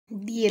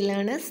Dear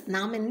learners,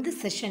 நாம் இந்த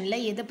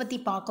செஷனில் எதை பற்றி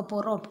பார்க்க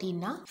போகிறோம்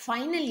அப்படின்னா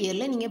ஃபைனல்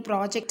இயரில் நீங்கள்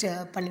ப்ராஜெக்ட்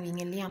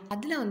பண்ணுவீங்க இல்லையா,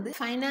 அதில் வந்து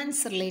ஃபைனான்ஸ்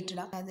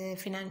ரிலேட்டடாக, அது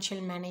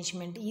ஃபினான்ஷியல்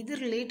மேனேஜ்மெண்ட் இது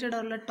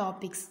ரிலேட்டடாக உள்ள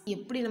டாபிக்ஸ்,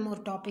 எப்படி நம்ம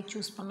ஒரு டாபிக்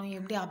சூஸ் பண்ணணும்,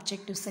 எப்படி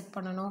அப்ஜெக்டிவ் செட்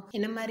பண்ணணும்,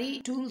 என்ன மாதிரி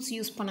டூல்ஸ்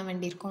யூஸ் பண்ண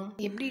வேண்டியிருக்கும்,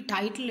 எப்படி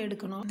டைட்டில்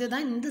எடுக்கணும்,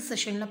 இதுதான் இந்த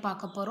செஷனில்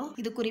பார்க்க போகிறோம்.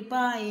 இது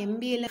குறிப்பாக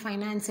எம்பிஏல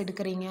ஃபைனான்ஸ்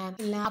எடுக்கிறீங்க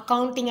இல்லை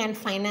அக்கௌண்டிங் அண்ட்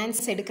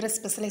ஃபைனான்ஸ் எடுக்கிற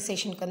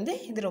ஸ்பெஷலைசேஷனுக்கு வந்து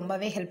இது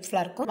ரொம்பவே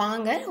ஹெல்ப்ஃபுல்லாக இருக்கும்.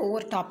 வாங்க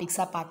ஒவ்வொரு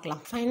டாபிக்ஸாக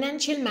பார்க்கலாம்.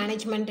 ஃபைனான்ஷியல்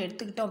மேனேஜ்மெண்ட்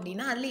எடுத்துக்கிட்டோம்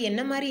அப்படின்னா அதில்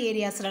என்ன மாதிரி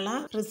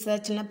ஏரியாஸ்லாம்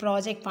ரிசர்ச் இல்லை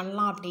ப்ராஜெக்ட்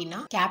பண்ணலாம் அப்படின்னா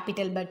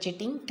capital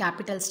budgeting,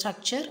 capital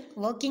structure,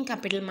 working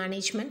capital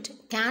management,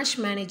 cash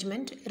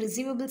management,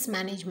 receivables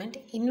management,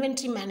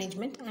 inventory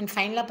management and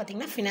ஃபைனலாக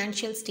பார்த்தீங்கன்னா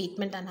ஃபினான்ஷியல்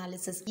ஸ்டேட்மெண்ட்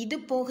அனாலிசிஸ். இது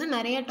போக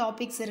நிறைய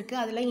டாபிக்ஸ் இருக்குது.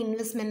 அதில்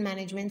investment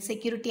management,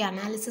 security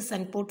analysis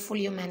and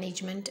portfolio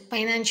management,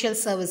 financial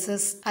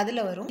services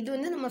அதில் வரும். இது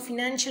வந்து நம்ம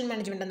ஃபினான்ஷியல்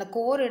மேனேஜ்மெண்ட் அந்த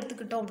கோர்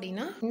எடுத்துக்கிட்டோம்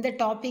அப்படின்னா இந்த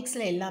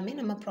டாபிக்ஸில் எல்லாமே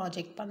நம்ம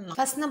ப்ராஜெக்ட் பண்ணலாம்.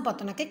 ஃபர்ஸ்ட் நம்ம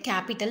பார்த்தோம்னாக்க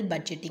கேபிட்டல்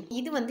பட்ஜெட்டிங்.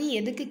 இது வந்து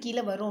எதுக்கு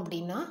கீழே வரும்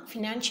அப்படின்னா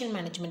ஃபினான்ஷியல்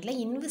மேனேஜ்மெண்ட்ல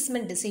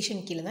இன்வெஸ்ட்மெண்ட் டிசிஷன்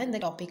கீழே தான் இந்த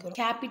டாபிக் வரும்.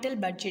 கேபிட்டல்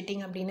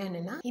பட்ஜெட்டிங் அப்படின்னா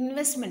என்னன்னா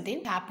இன்வெஸ்ட்மெண்ட்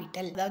இன்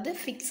கேபிட்டல், அதாவது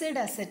ஃபிக்ஸட்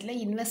அசெட்ல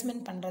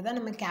இன்வெஸ்ட்மெண்ட் பண்றதா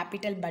நம்ம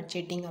கேபிட்டல்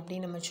பட்ஜெட்டிங்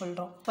அப்படின்னு நம்ம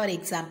சொல்றோம். For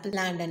example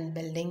land and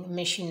building,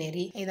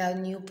 machinery, ஏதாவது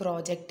new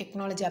project,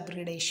 technology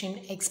upgradation,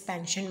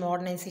 expansion,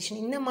 modernisation,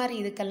 இந்த மாதிரி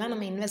இதுக்கெல்லாம்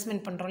நம்ம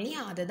இன்வெஸ்ட்மெண்ட் பண்றோம்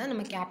இல்லையா, அதுதான்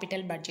நம்ம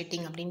கேபிட்டல்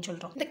பட்ஜெட்டிங் அப்படின்னு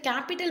சொல்றோம். இந்த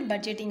கேபிட்டல்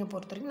பட்ஜெட்டிங்கை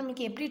பொறுத்த வரைக்கும்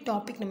நமக்கு எப்படி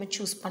டாபிக் நம்ம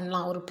சூஸ்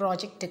பண்ணலாம், ஒரு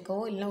ப்ராஜெக்ட்டுக்கோ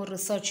இல்லை ஒரு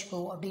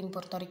ரிசர்ச்சுக்கோ அப்படின்னு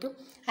பொறுத்த வரைக்கும்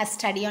a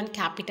study on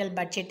capital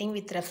budgeting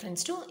with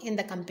reference to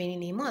இந்த கம்பெனி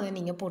நேமும் அதை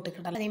நீங்கள்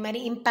போட்டுக்கிடலாம். அதே மாதிரி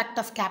impact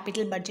of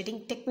capital budgeting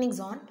techniques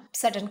on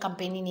certain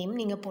company name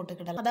நீங்கள்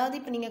போட்டுக்கிடலாம். அதாவது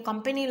இப்போ நீங்கள்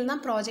கம்பெனியில்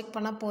தான் ப்ராஜெக்ட்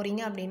பண்ண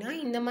போகிறீங்க அப்படின்னா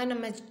இந்த மாதிரி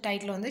நம்ம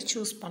டைட்டில் வந்து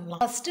சூஸ்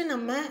பண்ணலாம். ஃபஸ்ட்டு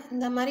நம்ம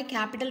இந்த மாதிரி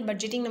கேபிட்டல்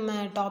பட்ஜெட்டிங் நம்ம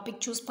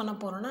டாபிக் சூஸ் பண்ண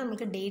போகிறோம்னா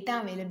நமக்கு டேட்டா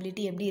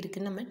அவைலபிலிட்டி எப்படி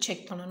இருக்குன்னு நம்ம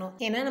செக் பண்ணணும்.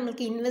 ஏன்னா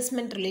நம்மளுக்கு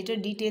இன்வெஸ்ட்மெண்ட்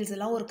ரிலேட்டட் டீட்டெயில்ஸ்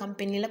எல்லாம் ஒரு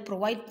கம்பெனியில்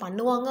ப்ரொவைட்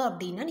பண்ணுவாங்க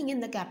அப்படின்னா நீங்கள்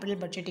இந்த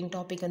கேபிட்டல் பட்ஜெட்டிங்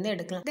டாபிக் வந்து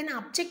எடுக்கலாம். தென்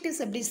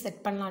அப்ஜெக்டிவ்ஸ் எப்படி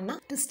செட் பண்ணலாம்னா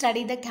to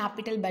study the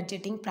capital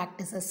budgeting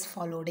practices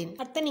followed in.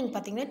 அடுத்து நீங்க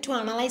பாத்தீங்கன்னா to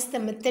analyze the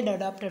method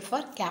adopted for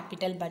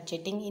capital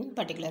budgeting in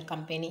particular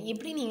company.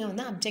 இப்படி நீங்க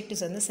வந்து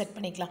அப்ஜெக்டிவ்ஸ் வந்து செட்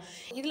பண்ணிக்கலாம்.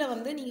 இதுல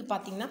வந்து நீங்க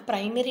பாத்தீங்கன்னா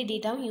பிரைமரி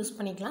டேட்டாவும் யூஸ்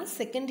பண்ணிக்கலாம்,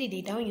 செகண்டரி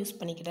டேட்டாவும் யூஸ்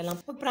பண்ணிக்கிடலாம்.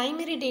 இப்போ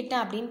பிரைமரி டேட்டா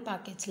அப்படின்னு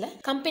பேக்கேஜ்ல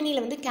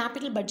கம்பெனில வந்து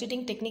கேபிட்டல்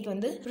பட்ஜெட்டிங் டெக்னிக்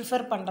வந்து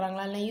ப்ரிஃபர்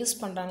பண்றாங்களா இல்லை யூஸ்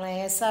பண்றாங்களா,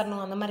 எஸ் ஆர் நோ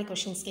அந்த மாதிரி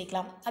கொஸ்டின்ஸ்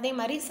கேட்கலாம். அதே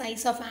மாதிரி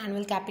size of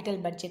annual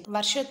capital budget,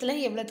 வருஷத்துல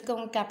எவ்வளவுக்கு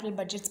அவங்க கேபிட்டல்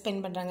பட்ஜெட்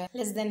ஸ்பெண்ட் பண்றாங்க,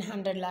 லெஸ் தென்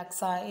 100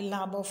 lakhs இல்ல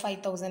above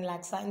 5000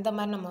 lakhs, இந்த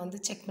மாதிரி நம்ம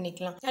வந்து செக்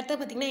பண்ணிக்கலாம். அடுத்து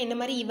பார்த்தீங்கன்னா என்ன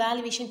மாதிரி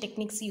இவாலுவேஷன்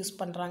டெக்னிக்ஸ் யூஸ்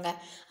பண்ணுறாங்க,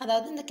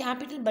 அதாவது இந்த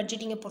கேபிட்டல்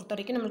பட்ஜெட்டிங்கை பொறுத்த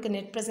வரைக்கும் நம்மளுக்கு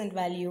net present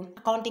value,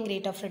 accounting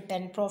rate of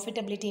return,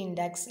 profitability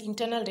index,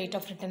 internal rate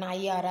of return,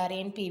 IRR,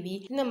 NPV,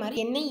 இந்த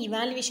மாதிரி என்ன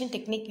இவாலுவேஷன்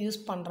டெக்னிக் யூஸ்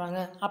பண்ணுறாங்க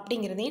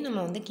அப்படிங்கிறதையும் நம்ம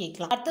வந்து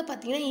கேட்கலாம். அடுத்து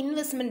பார்த்தீங்கன்னா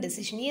இன்வெஸ்ட்மெண்ட்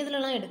டெசிஷன்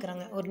எதுலலாம்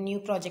எடுக்கிறாங்க, ஒரு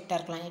நியூ ப்ராஜெக்டாக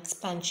இருக்கலாம்,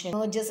 expansion,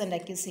 mergers and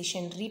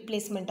acquisition,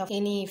 replacement of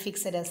any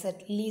fixed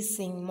asset,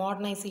 leasing,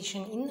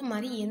 modernisation, இந்த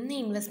மாதிரி என்ன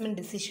இன்வெஸ்ட்மெண்ட்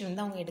டெசிஷன்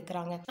வந்து அவங்க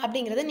எடுக்கிறாங்க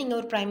அப்படிங்கிறத நீங்கள்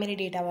ஒரு பிரைமரி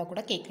டேட்டாவாக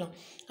கூட கேட்கலாம்.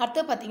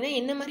 அடுத்து பார்த்தீங்கன்னா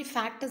என்ன மாதிரி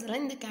ஃபேக்டர்ஸ்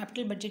எல்லாம் இந்த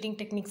கேபிட்டல் பட்ஜெட்டிங்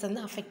டெக்னிக்ஸ்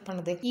வந்து அஃபெக்ட்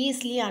பண்ணுது,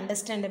 ஈஸிலி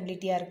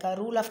அண்டர்ஸ்டாண்டபிலிட்டியா இருக்கா,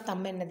 ரூல் ஆஃப்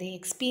தம் என்னது,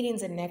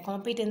 எக்ஸ்பீரியன்ஸ் என்ன,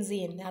 காம்பிடன்சி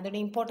என்ன, அதோட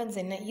இம்பார்ட்டன்ஸ்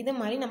என்ன, இது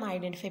மாதிரி நம்ம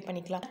ஐடென்டிஃபை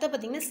பண்ணிக்கலாம். அடுத்து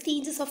பார்த்தீங்கன்னா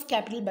stages of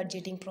capital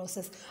budgeting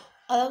process,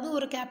 அதாவது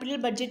ஒரு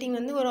கேபிட்டல் பட்ஜெட்டிங்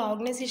வந்து ஒரு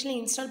ஆர்கனைசேஷனில்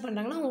இன்ஸ்டால்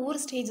பண்ணுறாங்கன்னா ஒவ்வொரு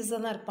ஸ்டேஜஸ்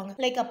தான் இருப்பாங்க.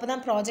 லைக் அப்போ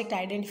தான் ப்ராஜெக்ட்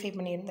ஐடென்டிஃபை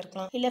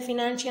பண்ணியிருந்திருக்கலாம், இல்லை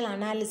ஃபினான்ஷியல்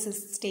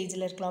அனாலிசிஸ்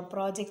ஸ்டேஜில் இருக்கலாம்,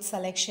 ப்ராஜெக்ட்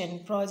செலெக்ஷன்,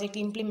 ப்ராஜெக்ட்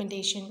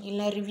இம்ப்ளிமெண்டேஷன்,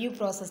 இல்லை ரிவ்யூ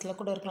ப்ராசஸில்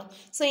கூட இருக்கலாம்.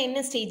 ஸோ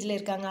என்ன ஸ்டேஜில்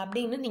இருக்காங்க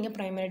அப்படின்னு நீங்கள்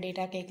ப்ரைமரி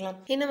டேட்டா கேட்கலாம்.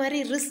 என்ன மாதிரி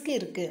ரிஸ்க்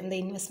இருக்குது இந்த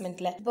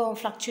இன்வெஸ்ட்மெண்ட்டில், இப்போ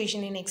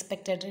ஃப்ளக்சுவேஷன் இன்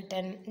எக்ஸ்பெக்டட்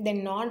ரிட்டர்ன்,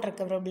 தென் நான்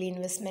ரெக்கவரபிள்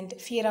இன்வெஸ்ட்மெண்ட்,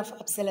 ஃபியர் ஆஃப்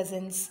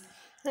அப்சலசன்ஸ்,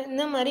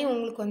 இந்த மாதிரி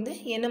உங்களுக்கு வந்து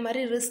என்ன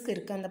மாதிரி ரிஸ்க்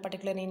இருக்குது அந்த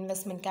பர்டிகுலர்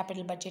இன்வெஸ்ட்மெண்ட்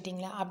கேபிட்டல்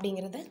பட்ஜெட்டிங்கில்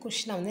அப்படிங்கிறத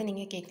கொஸ்டினை வந்து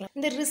நீங்கள் கேட்கலாம்.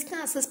 இந்த ரிஸ்க்கை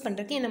அசஸ்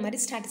பண்ணுறதுக்கு என்ன மாதிரி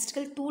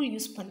ஸ்டாட்டிஸ்டிக்கல் டூல்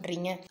யூஸ்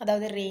பண்ணுறீங்க,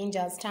 அதாவது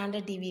ரேஞ்சா,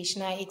 ஸ்டாண்டர்ட்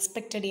டிவியேஷனா,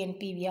 எக்ஸ்பெக்டட்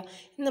என்பிவியா,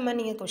 இந்த மாதிரி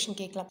நீங்கள் கொஸ்டின்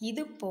கேட்கலாம்.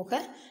 இது போக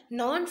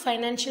நான்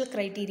ஃபைனான்ஷியல்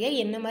க்ரைட்டீரியா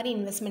என்ன மாதிரி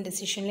இன்வெஸ்ட்மெண்ட்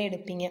டெசிஷனில்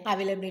எடுப்பீங்க,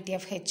 availability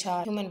of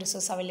HR, human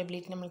resource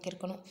availability நம்மளுக்கு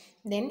இருக்கணும்,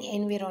 தென்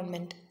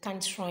என்விரான்மெண்ட்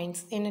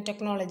கன்ஸ்ட்ராயின்ஸ், என்ன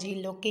டெக்னாலஜி,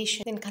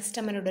 லொகேஷன், தென்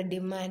கஸ்டமரோட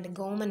demand,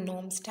 government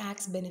norms,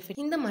 tax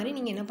benefit, இந்த மாதிரி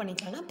நீங்கள் என்ன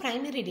பண்ணிக்கலாம்னா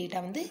பிரைமரி டேட்டா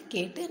வந்து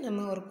கேட்டு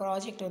நம்ம ஒரு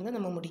ப்ராஜெக்ட் வந்து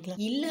நம்ம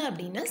முடிக்கலாம். இல்லை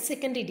அப்படின்னா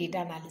செகண்டரி டேட்டா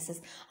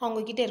அனாலிசிஸ்,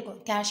 அவங்க கிட்டே இருக்கும்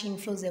கேஷ்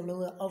இன்ஃப்ளோஸ்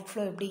எவ்வளவு,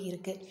 அவுட்ஃப்ளோ எப்படி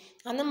இருக்குது,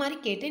 அந்த மாதிரி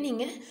கேட்டு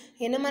நீங்கள்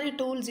என்ன மாதிரி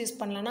டூல்ஸ் யூஸ்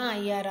பண்ணலாம்னா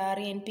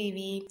ஐஆர்ஆர்,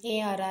 என்பிவி,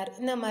 ஏஆர்ஆர்,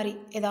 இந்த மாதிரி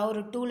ஏதாவது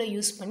ஒரு டூலை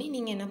யூஸ் பண்ணி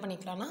நீங்கள் என்ன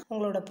பண்ணிக்கலாம்னா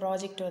உங்களோட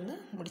ப்ராஜெக்ட் வந்து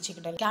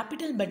முடிச்சுக்கிட்டலாம்.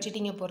 கேபிட்டல்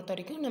பட்ஜெட்டிங்கை பொறுத்த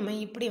வரைக்கும் நம்ம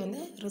இப்படி வந்து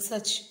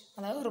ரிசர்ச்,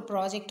 அதாவது ஒரு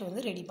ப்ராஜெக்ட்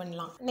வந்து ரெடி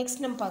பண்ணலாம்.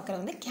 நெக்ஸ்ட் நம்ம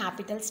பார்க்குறது வந்து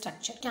கேபிட்டல்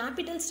ஸ்ட்ரக்சர்.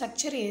 கேபிட்டல்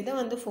ஸ்ட்ரக்சர் எதை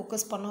வந்து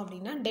ஃபோக்கஸ் பண்ணோம்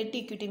அப்படின்னா டெட்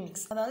ஈக்விட்டி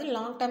மிக்ஸ், அதாவது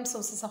long term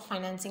sources of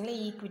ஃபைனான்சிங்கில்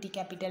equity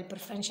capital,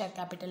 preference share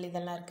capital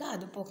இதெல்லாம் இருக்குது.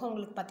 அது போக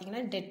உங்களுக்கு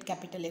பார்த்தீங்கன்னா டெட்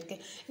கேபிட்டல்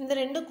இருக்குது. இந்த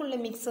ரெண்டுக்குள்ள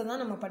மிக்ஸை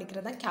தான் நம்ம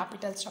படிக்கிறது தான்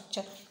கேபிட்டல்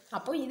ஸ்ட்ரக்சர்.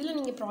 அப்போ இதில்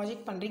நீங்கள்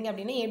ப்ராஜெக்ட் பண்ணுறீங்க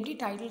அப்படின்னா எப்படி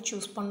டைட்டில்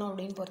சூஸ் பண்ணோம்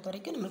அப்படின்னு பொறுத்த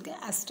வரைக்கும் நமக்கு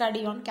a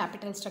study on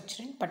capital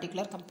structure in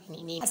particular company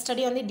name, a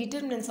study on the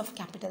determinants of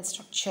capital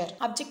structure.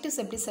 Objectives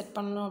எப்படி செட்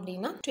பண்ணணும்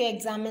அப்படின்னா to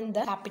examine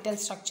the capital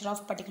structure of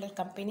particular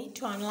company,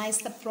 to analyze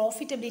the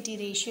profitability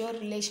ratio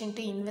relation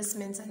to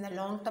investments and the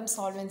long term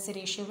solvency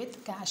ratio with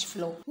cash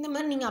flow. இந்த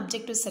மாதிரி நீங்கள்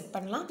objective set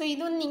பண்ணலாம். So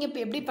இது வந்து நீங்கள்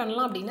இப்போ எப்படி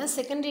பண்ணலாம் அப்படின்னா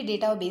செகண்டரி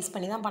டேட்டாவை பேஸ்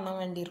பண்ணி தான் பண்ண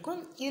வேண்டியிருக்கும்.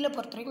 இதில்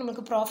பொறுத்த வரைக்கும்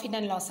நமக்கு profit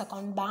and loss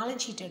account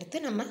balance sheet எடுத்து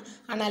நம்ம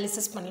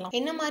அனாலிசிஸ் பண்ணலாம்.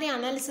 என்ன மாதிரி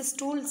அனாலிசிஸ்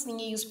டூல்ஸ்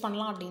நீங்கள் யூஸ்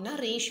பண்ணலாம் அப்படின்னா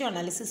ரேஷியோ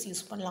அனாலிசிஸ்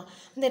யூஸ் பண்ணலாம்.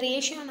 இந்த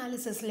ரேஷியோ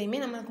அனாலிசிஸ்லையுமே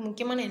நமக்கு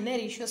முக்கியமான என்ன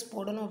ரேஷியோஸ்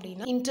போடணும்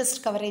அப்படின்னா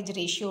interest coverage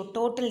ratio,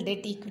 total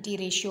dead equity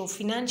ratio,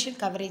 financial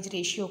coverage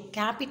ratio,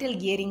 capital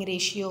gearing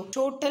ratio,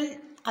 total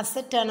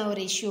asset turnover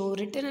ratio,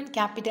 return on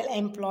capital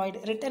employed,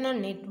 return on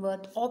net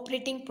worth,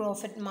 operating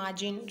profit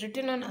margin,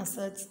 return on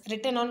assets,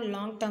 return on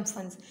long term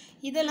funds.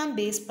 இதெல்லாம்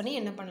base பண்ணி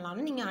என்ன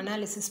பண்ணலாம்னு நீங்கள்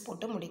analysis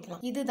போட்டு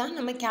முடிக்கலாம். இதுதான்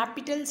நம்ம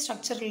capital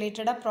structure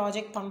ரிலேட்டடாக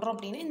ப்ராஜெக்ட் பண்ணுறோம்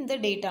அப்படின்னா இந்த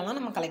டேட்டாலாம்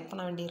நம்ம கலெக்ட்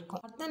பண்ண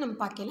வேண்டியிருக்கும். அதுதான் நம்ம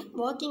பார்க்கல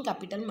working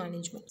capital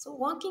management. So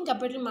working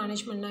capital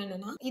மேனேஜ்மெண்ட்னா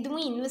என்னன்னா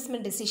இதுவும்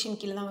இன்வெஸ்ட்மெண்ட் டெசிஷன்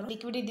கீழே தான் வரும்.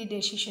 லிக்விடிட்டி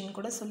டெசிஷன்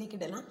கூட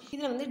சொல்லிக்கிடலாம்.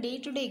 இதில் வந்து டே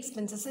டு டே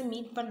எக்ஸ்பென்சஸை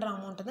மீட் பண்ணுற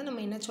அமௌண்ட்டை தான்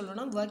நம்ம என்ன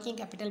சொல்கிறோம்னா ஒர்க்கிங்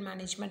கேபிட்டல்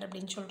மேனேஜ்மெண்ட்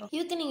அப்படின்னு சொல்கிறோம்.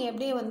 இதுக்கு நீங்கள்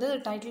எப்படி வந்து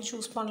டைட்டில்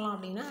சூஸ் பண்ணலாம்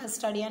அப்படின்னா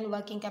study on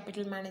working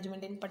capital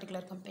management in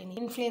particular company,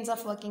 influence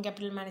of working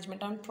capital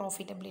management on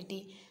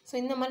profitability. So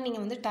இந்த மாதிரி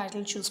நீங்கள் வந்து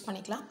டைட்டில் சூஸ்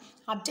பண்ணிக்கலாம்.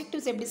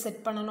 அப்ஜெக்டிவ்ஸ் எப்படி செட்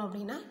பண்ணணும்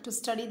அப்படின்னா to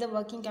study the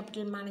working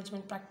capital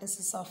management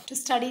practices of, to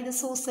study the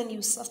source and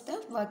use of the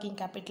working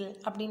capital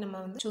அப்படின்னு நம்ம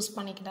வந்து சூஸ்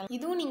பண்ணிக்கலாம்.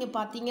 இதுவும் நீங்கள்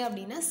பார்த்தீங்க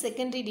அப்படின்னா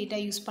செகண்டரி டேட்டா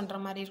யூஸ் பண்ணுற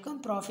மாதிரி இருக்கும்.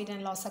 Profit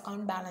and loss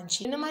account balance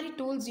sheet இந்த மாதிரி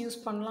டூல்ஸ் யூஸ்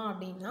பண்ணலாம்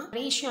அப்படின்னா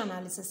ரேஷியோ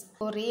அனாலிசிஸ்.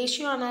 ஒரு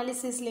ரேஷியோ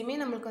அனாலிசிஸ்லையுமே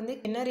நம்மளுக்கு வந்து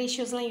என்ன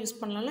ரேஷியோஸ்லாம் யூஸ்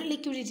பண்ணலாம்னா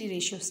லிக்விடிட்டி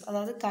ரேஷியோஸ்,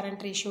 அதாவது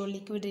current ratio,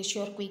 liquid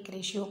ratio, quick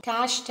ratio,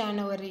 cash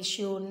turn over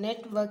ratio,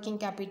 net working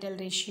capital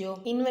ratio,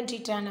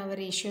 inventory turn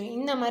over ratio,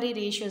 இந்த மாதிரி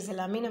ரேஷியோஸ்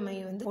எல்லாமே நம்ம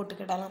வந்து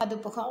போட்டுக்கிடலாம். அது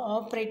போக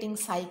operating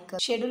cycle,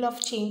 schedule of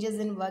changes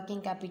in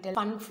working capital,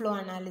 fund flow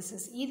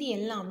analysis, இது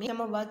எல்லாமே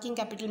நம்ம working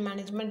capital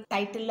management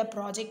title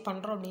project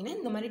பண்ணுறோம் அப்படின்னா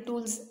இந்த மாதிரி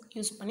டூல்ஸ்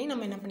யூஸ் பண்ணி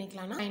நம்ம என்ன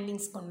பண்ணிக்கலாம்னா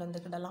ஃபைண்டிங்ஸ் கொண்டு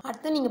வந்துக்கிடலாம்.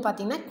 அடுத்து நீங்கள்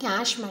பார்த்தீங்கன்னா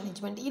கேஷ்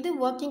மேனேஜ்மெண்ட். இது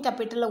ஒர்க்கிங்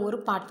கேபிட்டலில் ஒரு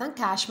பார்ட் தான்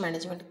கேஷ்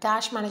மேனேஜ்மெண்ட்.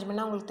 கேஷ்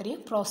மேனேஜ்மெண்ட்னா உங்களுக்கு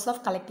தெரியும் process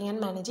of collecting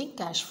and managing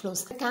cash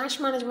flows. Cash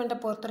மேனேஜ்மெண்ட்டை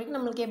பொறுத்த வரைக்கும்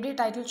நம்மளுக்கு எப்படி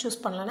டைட்டில் சூஸ்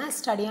பண்ணலாம்னா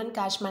study on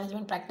cash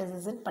management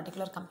practices in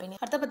particular company.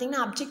 அடுத்து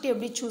பார்த்தீங்கன்னா அப்ஜெக்டிவ்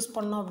எப்படி சூஸ்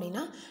பண்ணோம்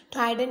அப்படின்னா to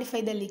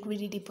identify the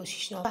liquidity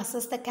position,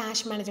 assess the cash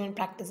management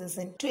practices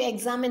in, to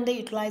examine the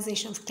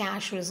utilization of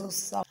cash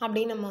resources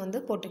அப்படின்னு நம்ம வந்து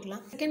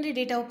போட்டுக்கலாம். செகண்டரி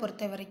டேட்டாவை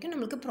பொறுத்த வரைக்கும்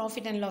நம்மளுக்கு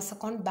profit and loss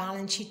account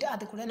balance sheet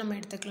அது கூட நம்ம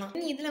எடுத்துக்கலாம்.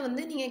 இதில்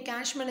வந்து நீங்கள்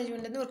கேஷ்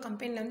மேனேஜ்மெண்ட் வந்து ஒரு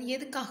கம்பெனியில் வந்து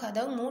எதுக்காக,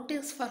 அதாவது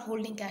மோட்டிவ்ஸ் ஃபார்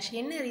ஹோல்டிங் கேஷ்,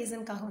 என்ன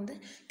ரீசனுக்காக வந்து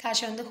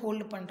கேஷை வந்து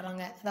ஹோல்டு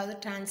பண்ணுறாங்க, அதாவது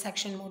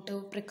transaction motive,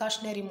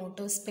 precautionary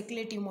motive,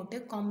 speculative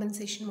motive,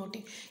 compensation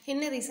motive,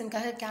 என்ன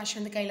ரீசனுக்காக கேஷ்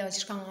வந்து கையில்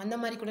வச்சுருக்காங்க அந்த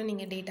மாதிரி கூட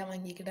நீங்கள் டேட்டா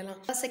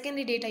வாங்கிக்கிடலாம்.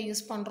 செகண்டரி டேட்டா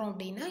யூஸ் பண்ணுறோம்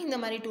அப்படின்னா இந்த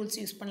மாதிரி டூல்ஸ்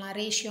யூஸ் பண்ணலாம்.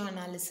 ரேஷியோ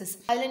அனாலிசிஸ்,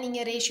 அதில்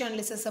நீங்கள் ரேஷியோ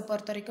அனாலிசிஸை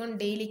பொறுத்த வரைக்கும்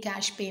daily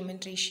cash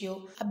payment ratio,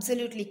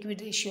 absolute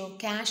liquid ratio,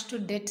 cash to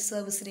dead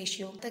service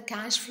ratio, the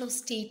cash flow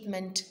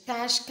statement,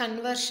 cash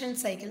conversion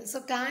cycle. So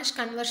cash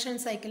conversion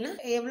சைக்கிள்னா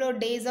எவ்வளோ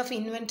டேஸ் ஆஃப்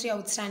இன்வென்ட்ரி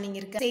அவுட்ஸ்டாண்டிங்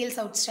இருக்குது, sales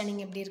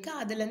outstanding எப்படி இருக்குது,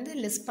 அதுலேருந்து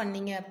list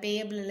பண்ணீங்க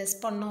பேயபிள்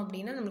லிஸ்ட் பண்ணோம்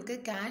அப்படின்னா நம்மளுக்கு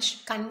cash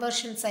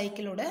conversion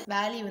சைக்கிளோட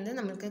value வந்து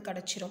நம்மளுக்கு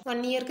கிடச்சிரும்.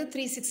 1 இயருக்கு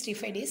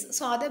 365 டேஸ்.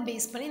 ஸோ அதை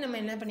பேஸ் பண்ணி நம்ம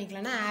என்ன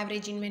பண்ணிக்கலாம்னா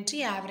average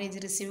inventory, average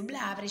receivable,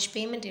 average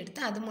payment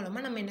எடுத்து அது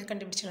மூலமாக நம்ம என்ன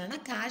கண்டுபிடிச்சிடலாம்னா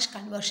கேஷ்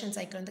கன்வர்ஷன்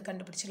சைக்கிள் வந்து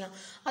கண்டுபிடிச்சிடலாம்.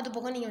 அது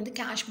போக நீங்கள் வந்து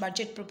கேஷ்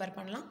பட்ஜெட் ப்ரிப்பேர்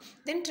பண்ணலாம்.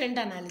 தென் ட்ரெண்ட்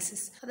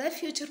அனாலிசிஸ், அதாவது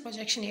ஃபியூச்சர்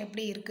ப்ரொஜெக்ஷன்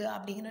எப்படி இருக்குது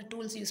அப்படிங்கிற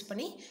டூல்ஸ் யூஸ்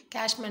பண்ணி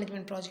கேஷ்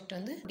மேனேஜ்மெண்ட் ப்ராஜெக்ட்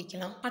வந்து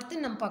பிடிக்கலாம்.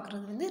 அடுத்து நம்ம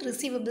பார்க்குறது வந்து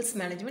ரிசீவபிள்ஸ்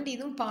மேனேஜ்மெண்ட்.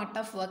 இதுவும் part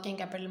of working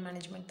capital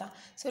management தான்.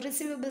 ஸோ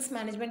ரிசீவபிள்ஸ்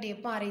மேனேஜ்மெண்ட்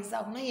எப்போ அரைஸ்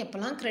ஆகும்னா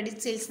எப்போல்லாம்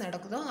கிரெடிட் சேல்ஸ்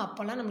நடக்குதோ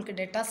அப்போல்லாம் நமக்கு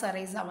டெட்டாஸ்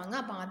அரைஸ் ஆவாங்க.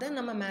 அப்போ அதை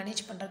நம்ம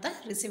மேனேஜ் பண்ணுறது தான்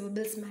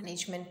ரிசீவபிள்ஸ்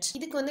மேனேஜ்மெண்ட்.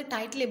 இதுக்கு வந்து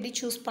டைட்டில் எப்படி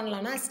சூஸ்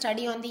பண்ணலாம்னா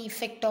study on the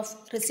effect of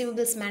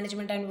receivables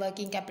management and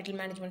working capital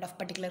management of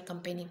particular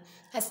company,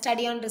 a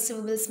study on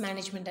receivables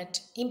management at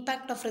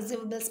impact of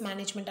receivables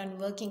management on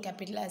working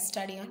capital, a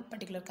study on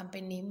particular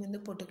company name வந்து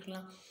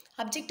போட்டுக்கலாம்.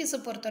 Objectives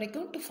பொறுத்த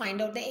வரைக்கும் to find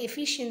out the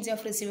efficiency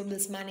of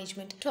receivables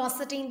management, to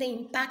ascertain the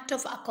impact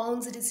of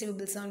accounts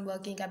receivables on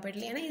working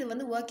capital. ஏன்னா இது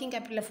வந்து working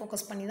capital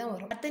focus பண்ணி தான்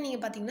வரும். அடுத்து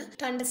நீங்கள் பார்த்தீங்கன்னா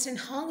to understand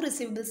how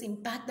receivables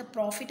impact the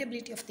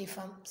profitability of the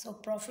firm. So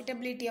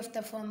profitability of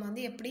the firm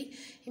வந்து எப்படி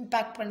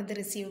இம்பாக்ட் பண்ணுது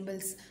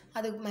receivables,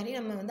 அதுக்கு மாதிரி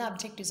நம்ம வந்து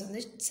அப்ஜெக்டிவ்ஸ் வந்து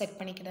செட்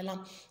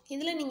பண்ணிக்கிடலாம்.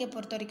 இதில் நீங்கள்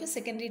பொறுத்த வரைக்கும்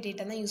செகண்டரி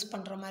டேட்டா தான் யூஸ்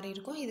பண்ணுற மாதிரி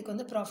இருக்கும். இதுக்கு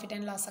வந்து profit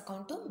and loss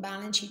அக்கௌண்ட்டும்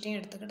balance ஷீட்டையும்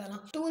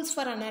எடுத்துக்கிடலாம். Tools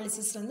for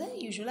analysis வந்து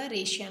யூஸ்வலாக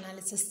ரேஷியோ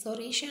அனாலிசிஸ். ஸோ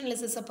ரேஷியோ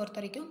அனாலிசிஸை பொறுத்த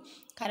வரைக்கும்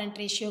current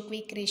ratio,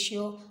 quick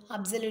ratio,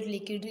 absolute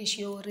liquid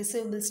ratio,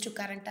 receivables to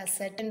current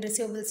asset and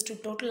receivables to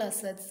total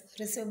assets,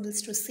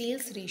 receivables to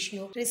sales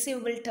ratio,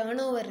 receivable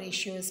turn over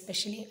ratio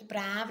especially,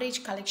 அப்புறம்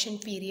average collection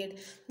period,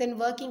 then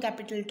working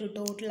capital to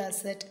total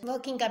asset,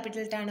 working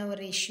capital turn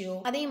over ratio,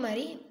 அதே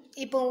மாதிரி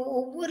இப்போ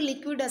ஒவ்வொரு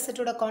liquid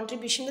அசெட்டோட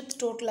contribution with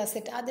total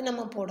asset அது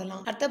நம்ம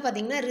போடலாம். அடுத்து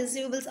பார்த்தீங்கன்னா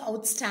ரிசீவபிள்ஸ்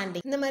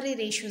அவுட்ஸ்டாண்டிங் இந்த மாதிரி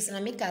ரேஷியோஸ்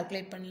எல்லாமே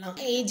கால்குலேட் பண்ணலாம்.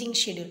 ஏஜிங்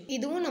ஷெட்யூல்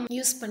இதுவும் நம்ம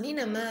யூஸ் பண்ணி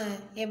நம்ம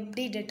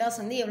எப்படி டேட்டாஸ்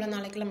வந்து எவ்வளோ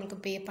நாளைக்கு நம்மளுக்கு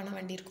பே பண்ண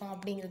வேண்டியிருக்கும்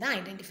அப்படிங்கிறத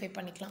ஐடென்டிஃபை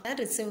பண்ணிக்கலாம்.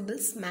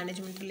 ரிசீவபிள்ஸ்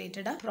மேனேஜ்மெண்ட்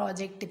ரிலேட்டடாக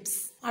ப்ராஜெக்ட் டிப்ஸ்.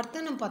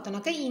 அடுத்து நம்ம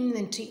பார்த்தோம்னாக்கா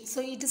inventory. So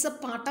it is a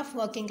part of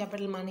working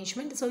capital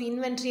management. So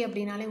inventory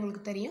அப்படின்னாலே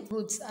உங்களுக்கு தெரியும்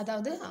குட்ஸ்,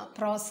 அதாவது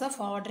process of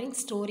ordering,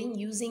 storing,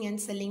 using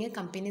and selling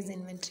companies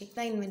inventory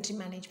தான் இன்வென்ட்ரி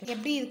மேனேஜ்மெண்ட்.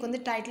 எப்படி இதுக்கு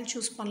வந்து டைட்டில்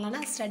சூஸ் பண்ணலாம்னா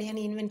study on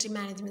inventory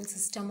management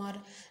system R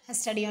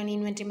study on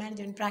inventory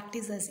management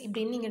practices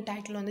இப்படின்னு நீங்கள்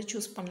டைட்டில் வந்து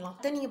சூஸ் பண்ணலாம்.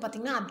 அதை நீங்கள்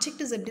பார்த்தீங்கன்னா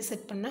அப்ஜெக்டிவ்ஸ் எப்படி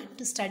செட் பண்ணால்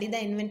to study the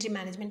inventory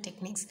management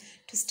techniques,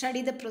 to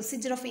study the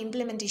procedure of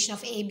implementation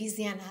of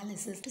ABC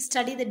analysis, to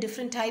study the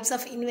different types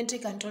of inventory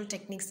control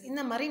techniques.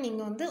 இந்த மாதிரி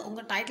நீங்கள் வந்து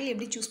உங்கள் டைட்டில்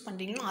எப்படி சூஸ்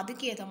பண்ணுறீங்களோ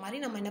அதுக்கு ஏற்ற மாதிரி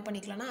நம்ம என்ன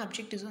பண்ணிக்கலாம்னா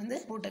அப்ஜெக்டிவ்ஸ் வந்து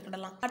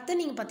போட்டுக்கிடலாம். அடுத்து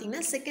நீங்கள்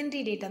பார்த்தீங்கன்னா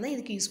செகண்டரி டேட்டா தான்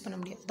இதுக்கு யூஸ் பண்ண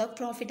முடியும். அதாவது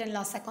profit and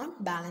loss account,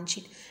 balance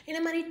sheet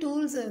இந்த மாதிரி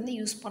டூல்ஸ் வந்து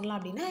யூஸ் பண்ணலாம்.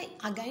 அப்படின்னா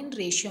அகைன்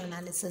ரேஷியோ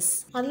அனாலிசிஸ்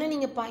அதில்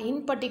நீங்கள்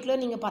இன்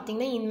பர்டிகுலர் நீங்கள்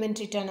பார்த்தீங்கன்னா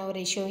inventory turn over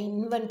ratio,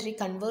 inventory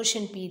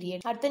conversion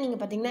period, அடுத்து நீங்கள்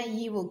பார்த்தீங்கன்னா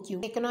இஓக்யூ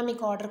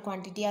எக்கனாமிக் ஆர்டர்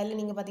குவான்டிட்டி, அதில்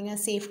நீங்கள்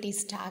பார்த்தீங்கன்னா safety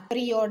stock,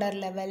 pre order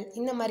level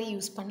இந்த மாதிரி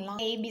யூஸ் பண்ணலாம்.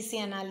 ABC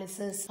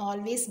analysis,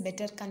 always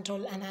better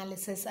control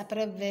analysis,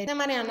 அப்புறம் இந்த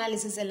மாதிரி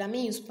அனாலிசிஸ்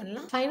எல்லாமே யூஸ்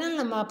பண்ணலாம். ஃபைனல்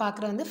நம்ம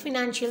பார்க்குற வந்து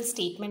ஃபினான்ஷியல்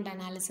ஸ்டேட்மெண்ட்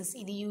அனாலிசிஸ்.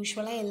 இது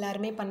யூஸ்வலாக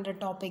எல்லாருமே பண்ணுற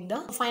டாபிக்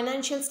தான்.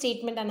 Financial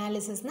statement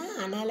அனாலிசிஸ்னா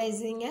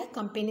analysing a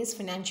companies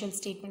financial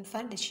statement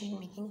for decision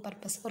making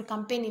purpose. ஒரு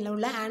கம்பெனியில்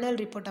உள்ள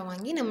ஆனுவல் ரிப்போர்ட்டை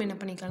வாங்கி நம்ம என்ன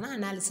பண்ணிக்கலாம்னா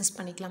அனாலிசிஸ்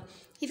பண்ணிக்கலாம்.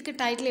 இதுக்கு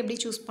டைட்டில் எப்படி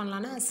சூஸ்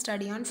பண்ணலாம்னா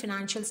study on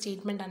financial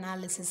statement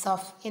analysis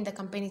of எந்த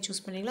கம்பெனி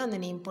சூஸ் பண்ணிங்களோ அந்த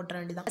நேம் போட்டுற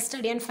வேண்டியதான்.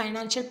 Study on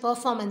financial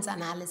performance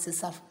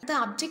analysis of. அது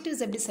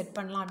அப்ஜெக்டிவ்ஸ் எப்படி செட்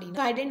பண்ணலாம்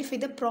அப்படின்னா identify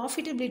the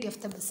profitability of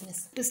the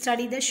business, to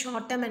study the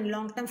short term and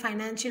long term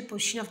financial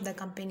position of the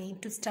company,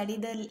 to study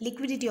the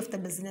liquidity of the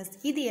business.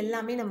 இது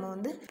எல்லாமே நம்ம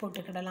வந்து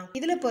போட்டுக்கிடலாம்.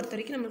 இதில் பொறுத்த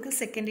வரைக்கும் நம்மளுக்கு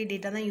செகண்டரி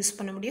டேட்டா தான் யூஸ்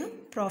பண்ண முடியும்.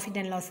 Profit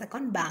and loss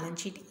account, balance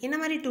sheet இந்த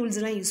மாதிரி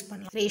டூல்ஸ்லாம் யூஸ்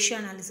பண்ணலாம். ரேஷியோ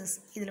அனாலிசிஸ்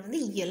இதில்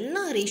வந்து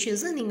எல்லா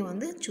ரேஷியோஸும் நீங்கள்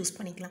வந்து சூஸ்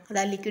பண்ணிக்கலாம்.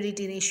 அதாவது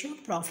liquidity ratio,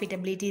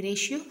 profitability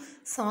ratio,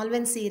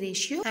 solvency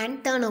ratio and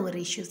turn over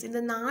ratios. இந்த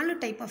 4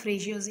 டைப் ஆஃப்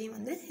ரேஷியோஸையும்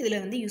வந்து இதில்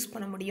வந்து யூஸ்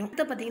பண்ண முடியும்.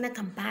 அடுத்து பார்த்தீங்கன்னா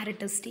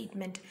comparative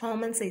statement,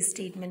 common size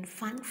statement,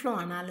 fund flow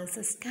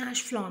analysis,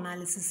 cash flow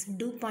analysis,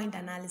 two point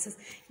analysis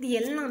இது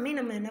எல்லாமே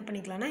நம்ம என்ன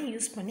பண்ணிக்கலாம்னா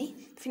யூஸ் பண்ணி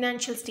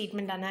ஃபினான்ஷியல்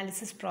ஸ்டேட்மெண்ட்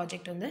அனாலிசிஸ்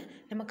ப்ராஜெக்ட் வந்து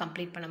நம்ம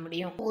கம்ப்ளீட் பண்ண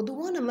முடியும்.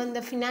 பொதுவாக நம்ம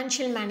இந்த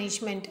ஃபினான்ஷியல்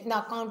மேனேஜ்மெண்ட், இந்த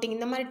அக்கௌண்டிங்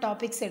இந்த மாதிரி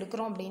டாபிக்ஸ்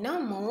எடுக்கிறோம் அப்படின்னா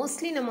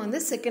மோஸ்ட்லி நம்ம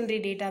வந்து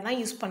செகண்டரி டேட்டா தான்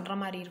யூஸ் பண்ணுற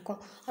மாதிரி இருக்கும்.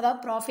 அதாவது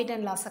profit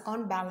and loss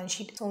account, balance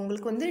sheet. So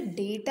உங்களுக்கு வந்து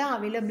டேட்டா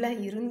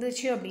அவைலபிளாக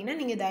இருந்துச்சு அப்படின்னா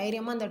நீங்கள்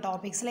தைரியமாக அந்த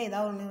டாபிக்ஸில்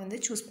ஏதாவது ஒன்று வந்து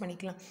சூஸ்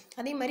பண்ணிக்கலாம்.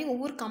 அதே மாதிரி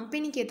ஒவ்வொரு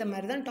கம்பெனிக்கு ஏற்ற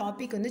மாதிரி தான்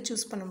டாபிக் வந்து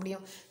சூஸ் பண்ண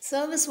முடியும்.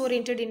 சர்வீஸ்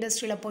ஓரியன்ட்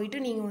இண்டஸ்ட்ரியில் போயிட்டு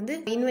நீங்கள் வந்து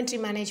இன்வென்ட்ரி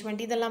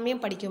மேனேஜ்மெண்ட் இதெல்லாமே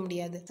படிக்க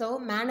முடியாது. ஸோ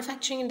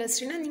மேனுஃபேக்சரிங்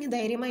இண்டஸ்ட்ரினா நீங்கள்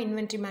தைரியமாக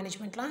இன்வென்ட்ரி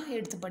மேனேஜ்மெண்ட்லாம்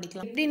எடுத்து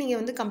படிக்கலாம். எப்படி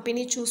நீங்கள் வந்து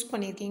கம்பெனி சூஸ்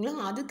பண்ணியிருக்கீங்களோ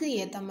அதுக்கு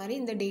ஏற்ற மாதிரி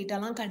இந்த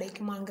டேட்டாலாம்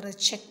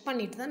கிடைக்குமாங்கிறத செக்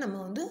பண்ணிட்டு தான் நம்ம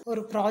வந்து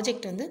ஒரு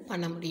ப்ராஜெக்ட் வந்து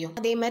பண்ண முடியும்.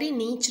 அதே மாதிரி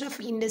nature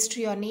of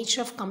industry or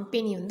nature of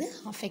company வந்து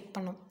அஃபெக்ட்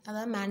பண்ணும்.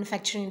 அதாவது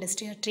manufacturing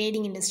இண்டஸ்ட்ரியா,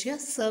 trading இண்டஸ்ட்ரியா,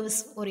 service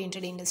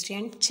orient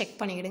இண்டஸ்ட்ரியான்னு check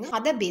பண்ணிக்கிடுங்க.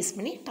 அதை பேஸ்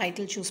பண்ணி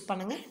டைட்டில் சூஸ்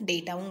பண்ணுங்கள்,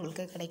 டேட்டாவும்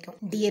உங்களுக்கு கிடைக்கும்.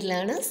 டியர்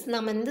லேர்னர்ஸ்,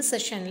 நம்ம இந்த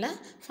செஷனில்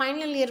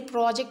ஃபைனல் இயர்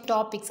ப்ராஜெக்ட்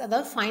டாபிக்ஸ்,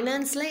 அதாவது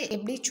ஃபைனான்ஸில்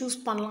எப்படி சூஸ்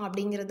பண்ணலாம்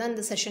அப்படிங்கிறத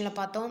இந்த செஷனில்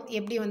பார்த்தோம்.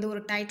 எப்படி வந்து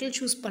ஒரு டைட்டில்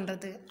சூஸ்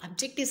பண்ணுறது,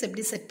 அப்ஜெக்டிவ்ஸ்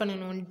எப்படி செட்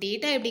பண்ணணும்,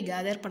 டேட்டா எப்படி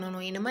கேதர்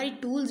பண்ணணும், என்ன மாதிரி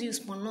டூல்ஸ்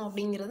யூஸ் பண்ணணும்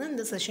அப்படிங்கிறத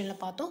இந்த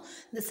செஷனில் பார்த்தோம்.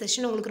 இந்த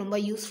செஷன் உங்களுக்கு ரொம்ப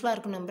யூஸ்ஃபுல்லாக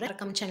இருக்கும் நம்புறேன்.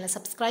 சேனலை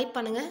சப்ஸ்கிரைப்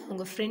பண்ணுங்கள்,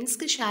 உங்கள்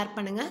ஃப்ரெண்ட்ஸ்க்கு ஷேர்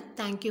பண்ணுங்கள்.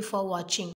 தேங்க்யூ ஃபார் வாட்சிங்.